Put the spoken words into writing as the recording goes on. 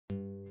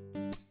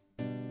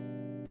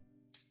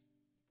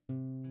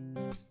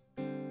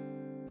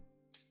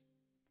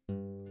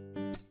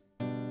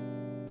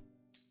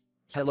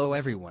Hello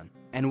everyone,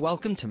 and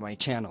welcome to my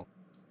channel.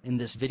 In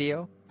this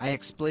video, I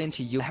explain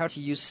to you how to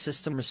use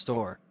System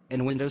Restore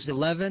in Windows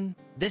 11.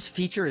 This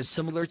feature is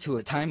similar to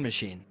a time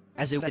machine,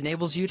 as it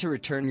enables you to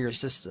return your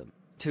system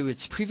to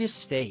its previous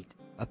state,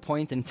 a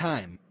point in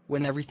time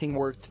when everything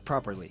worked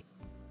properly.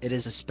 It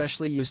is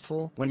especially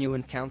useful when you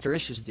encounter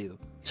issues due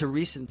to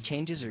recent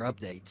changes or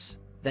updates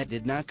that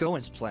did not go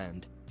as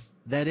planned.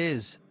 That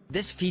is,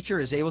 this feature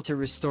is able to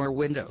restore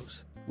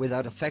Windows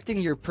without affecting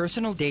your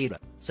personal data,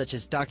 such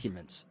as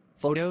documents,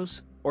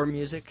 photos, or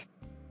music.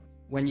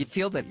 When you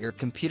feel that your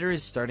computer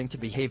is starting to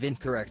behave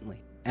incorrectly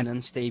and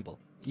unstable,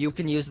 you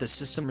can use the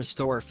System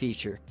Restore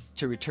feature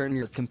to return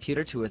your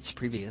computer to its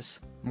previous,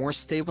 more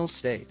stable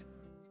state.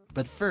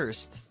 But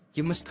first,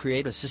 you must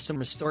create a System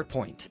Restore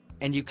point,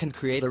 and you can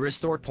create a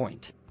restore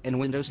point in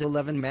Windows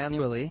 11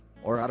 manually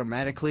or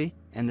automatically,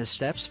 and the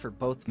steps for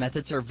both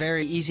methods are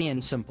very easy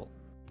and simple.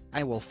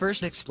 I will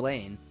first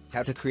explain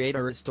how to create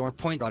a restore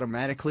point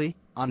automatically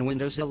on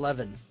Windows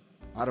 11.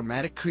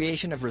 Automatic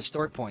creation of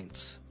restore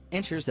points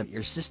ensures that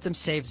your system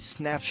saves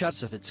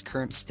snapshots of its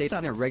current state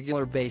on a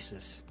regular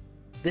basis.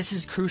 This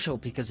is crucial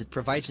because it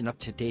provides an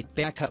up-to-date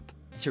backup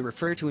to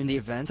refer to in the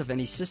event of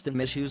any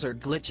system issues or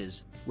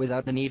glitches,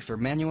 without the need for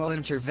manual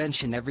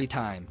intervention every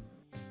time.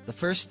 The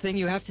first thing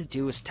you have to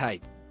do is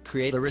type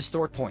 "create a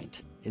restore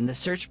point" in the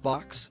search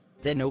box,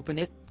 then open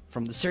it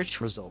from the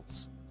search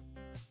results.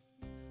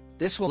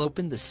 This will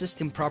open the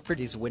System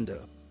Properties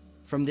window.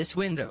 From this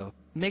window,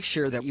 make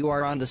sure that you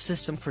are on the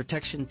System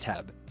Protection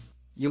tab.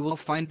 You will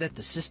find that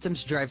the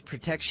system's drive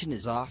protection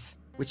is off,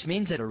 which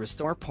means that a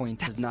restore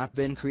point has not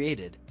been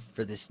created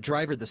for this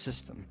drive or the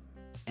system.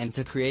 And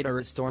to create a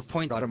restore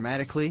point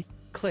automatically,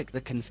 click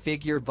the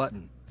Configure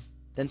button.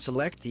 Then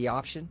select the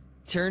option,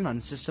 Turn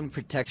on System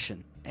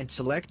Protection, and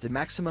select the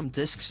maximum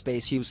disk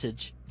space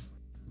usage.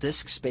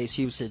 Disk space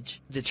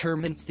usage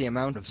determines the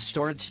amount of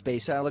storage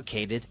space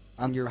allocated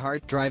on your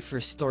hard drive for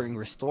storing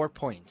restore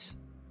points.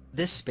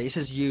 This space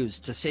is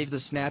used to save the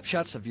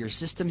snapshots of your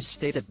system's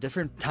state at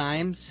different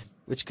times,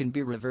 which can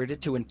be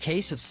reverted to in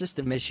case of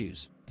system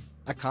issues.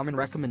 A common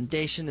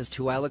recommendation is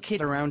to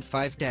allocate around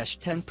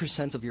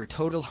 5–10% of your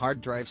total hard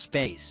drive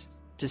space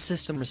to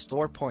system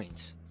restore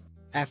points.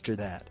 After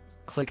that,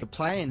 click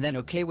Apply and then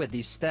OK. With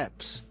these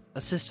steps,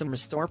 a system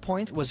restore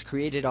point was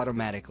created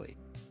automatically,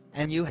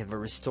 and you have a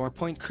restore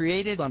point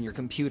created on your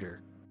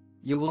computer.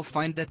 You will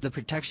find that the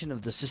protection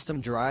of the system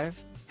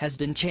drive has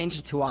been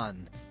changed to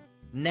on.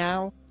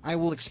 Now, I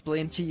will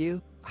explain to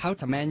you how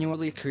to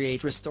manually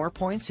create restore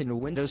points in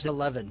Windows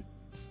 11.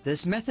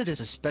 This method is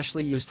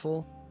especially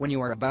useful when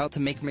you are about to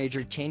make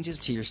major changes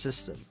to your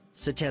system,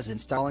 such as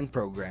installing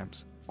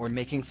programs or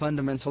making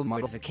fundamental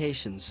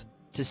modifications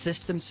to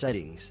system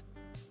settings.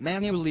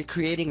 Manually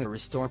creating a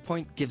restore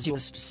point gives you a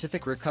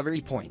specific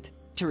recovery point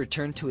to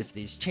return to if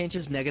these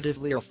changes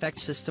negatively affect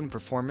system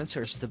performance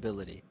or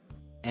stability.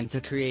 And to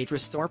create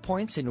restore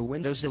points in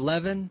Windows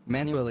 11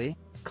 manually,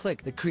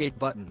 click the Create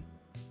button.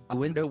 A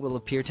window will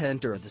appear to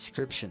enter a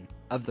description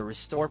of the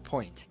restore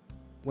point.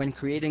 When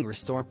creating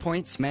restore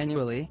points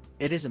manually,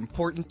 it is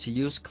important to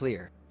use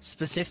clear,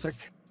 specific,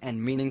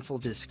 and meaningful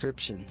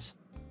descriptions.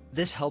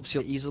 This helps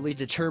you easily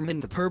determine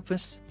the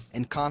purpose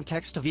and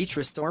context of each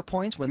restore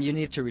point when you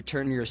need to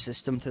return your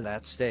system to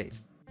that state.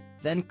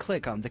 Then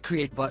click on the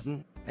Create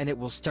button, and it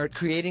will start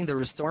creating the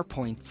restore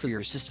point for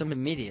your system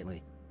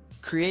immediately.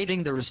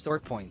 Creating the restore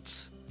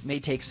points may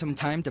take some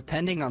time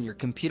depending on your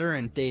computer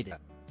and data.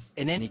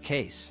 In any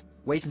case,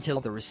 wait until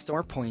the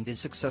restore point is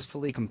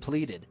successfully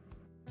completed.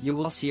 You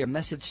will see a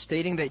message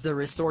stating that the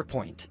restore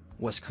point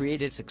was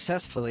created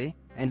successfully,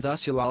 and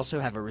thus you also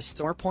have a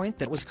restore point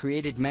that was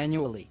created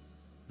manually.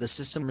 The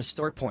System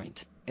Restore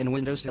Point in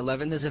Windows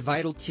 11 is a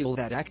vital tool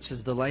that acts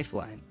as the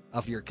lifeline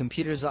of your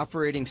computer's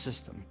operating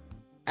system.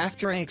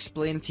 After I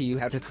explain to you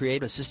how to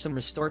create a System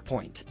Restore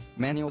Point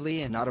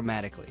manually and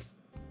automatically,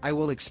 I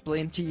will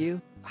explain to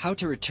you how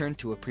to return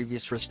to a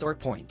previous restore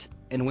point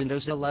in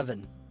Windows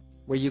 11,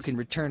 where you can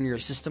return your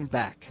system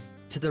back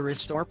to the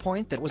restore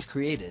point that was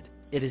created.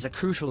 It is a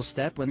crucial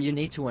step when you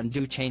need to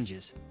undo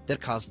changes that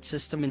caused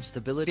system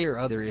instability or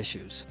other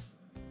issues.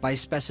 By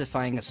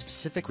specifying a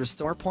specific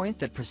restore point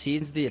that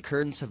precedes the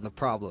occurrence of the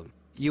problem,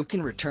 you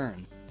can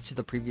return to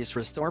the previous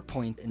restore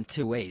point in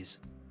two ways.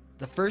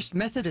 The first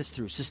method is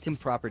through System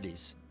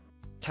Properties.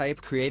 Type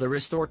 "Create a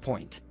restore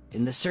point"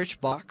 in the search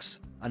box,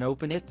 and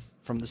open it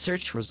from the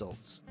search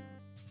results.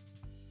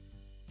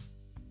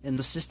 In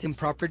the System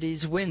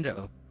Properties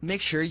window,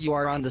 make sure you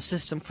are on the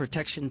System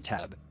Protection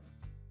tab.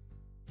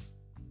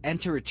 And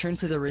to return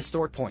to the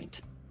restore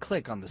point,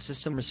 click on the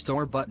System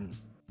Restore button.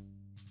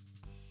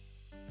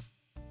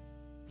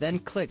 Then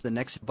click the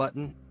Next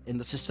button in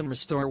the System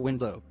Restore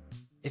window.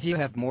 If you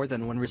have more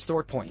than one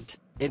restore point,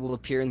 it will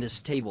appear in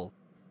this table.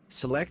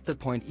 Select the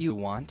point you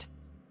want.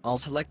 I'll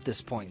select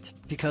this point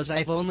because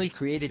I've only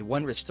created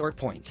one restore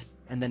point,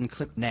 and then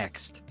click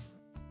Next.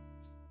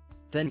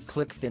 Then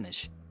click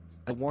Finish.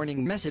 A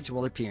warning message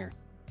will appear.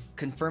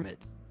 Confirm it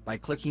by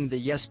clicking the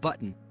Yes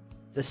button.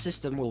 The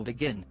system will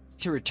begin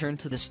to return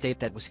to the state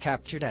that was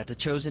captured at the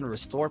chosen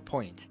restore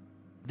point.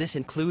 This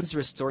includes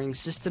restoring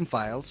system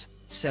files,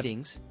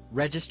 settings,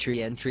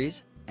 registry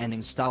entries, and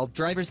installed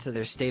drivers to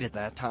their state at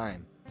that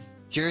time.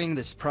 During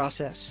this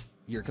process,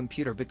 your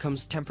computer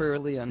becomes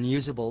temporarily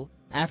unusable,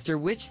 after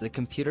which the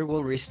computer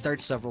will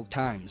restart several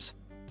times.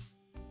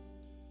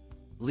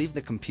 Leave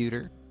the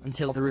computer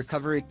until the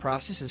recovery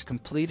process is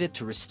completed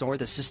to restore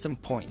the system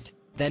point,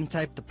 then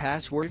type the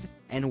password,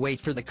 and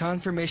wait for the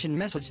confirmation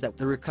message that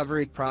the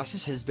recovery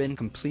process has been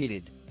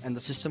completed, and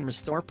the system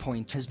restore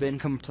point has been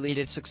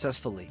completed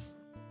successfully.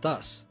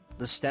 Thus,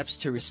 the steps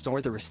to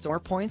restore the restore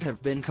point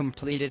have been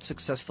completed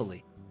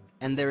successfully.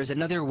 And there is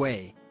another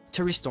way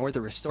to restore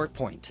the restore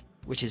point,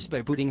 which is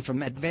by booting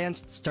from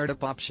advanced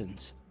startup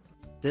options.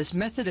 This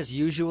method is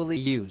usually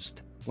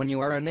used when you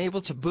are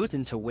unable to boot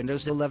into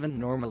Windows 11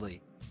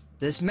 normally.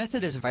 This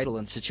method is vital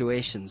in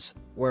situations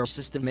where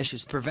system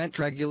issues prevent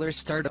regular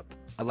startup,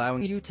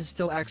 allowing you to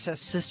still access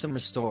System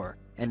Restore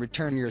and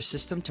return your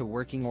system to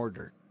working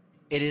order.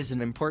 It is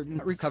an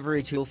important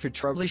recovery tool for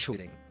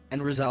troubleshooting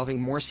and resolving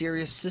more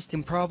serious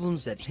system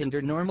problems that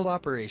hinder normal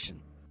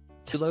operation.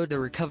 To load the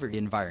recovery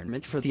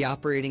environment for the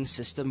operating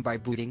system by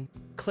booting,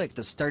 click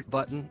the Start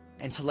button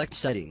and select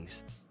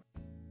Settings.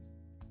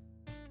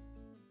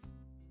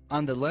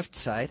 On the left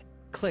side,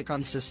 click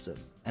on System,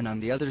 and on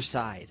the other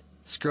side,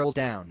 scroll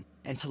down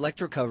and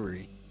select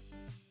Recovery.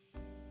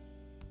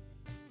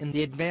 In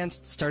the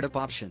Advanced Startup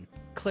option,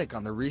 click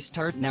on the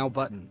Restart Now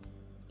button.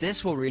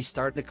 This will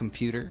restart the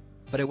computer,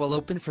 but it will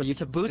open for you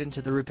to boot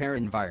into the repair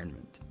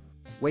environment.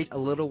 Wait a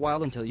little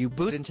while until you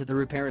boot into the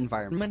repair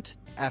environment.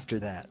 After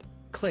that,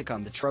 click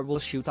on the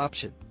Troubleshoot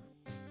option.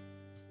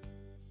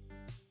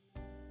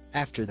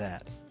 After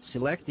that,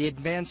 select the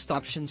Advanced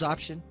Options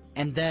option,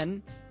 and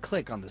then,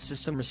 click on the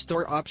System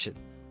Restore option.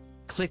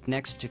 Click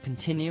Next to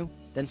continue,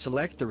 then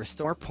select the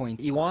restore point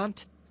you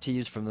want to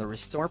use from the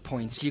restore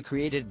points you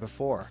created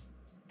before,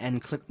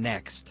 and click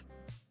Next.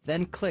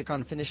 Then click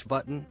on Finish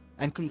button,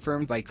 and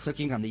confirm by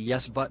clicking on the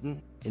Yes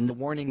button, in the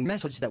warning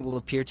message that will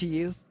appear to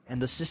you,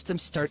 and the system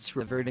starts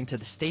reverting to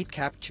the state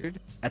captured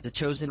at the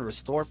chosen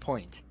restore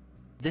point.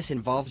 This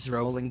involves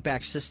rolling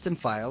back system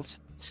files,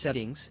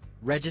 settings,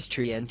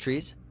 registry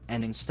entries,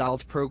 and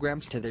installed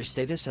programs to their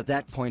status at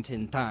that point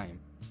in time.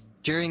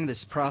 During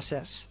this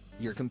process,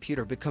 your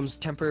computer becomes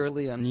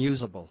temporarily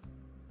unusable.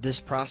 This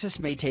process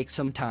may take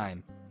some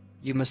time.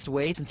 You must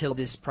wait until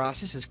this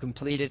process is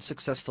completed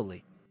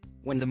successfully.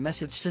 When the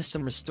message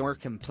System Restore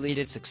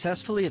completed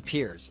successfully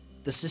appears,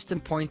 the system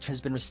point has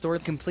been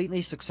restored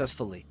completely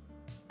successfully.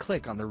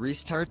 Click on the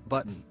Restart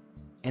button,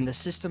 and the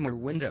system or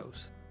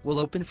Windows will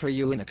open for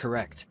you in a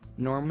correct,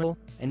 normal,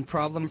 and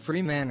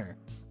problem-free manner.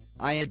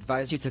 I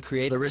advise you to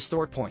create a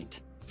restore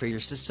point for your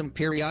system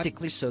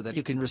periodically so that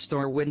you can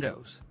restore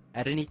Windows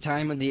at any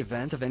time in the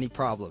event of any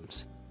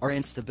problems or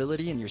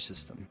instability in your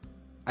system.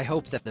 I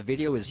hope that the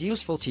video is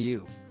useful to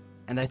you,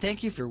 and I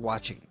thank you for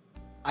watching.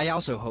 I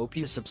also hope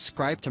you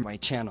subscribe to my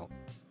channel.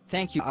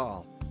 Thank you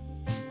all.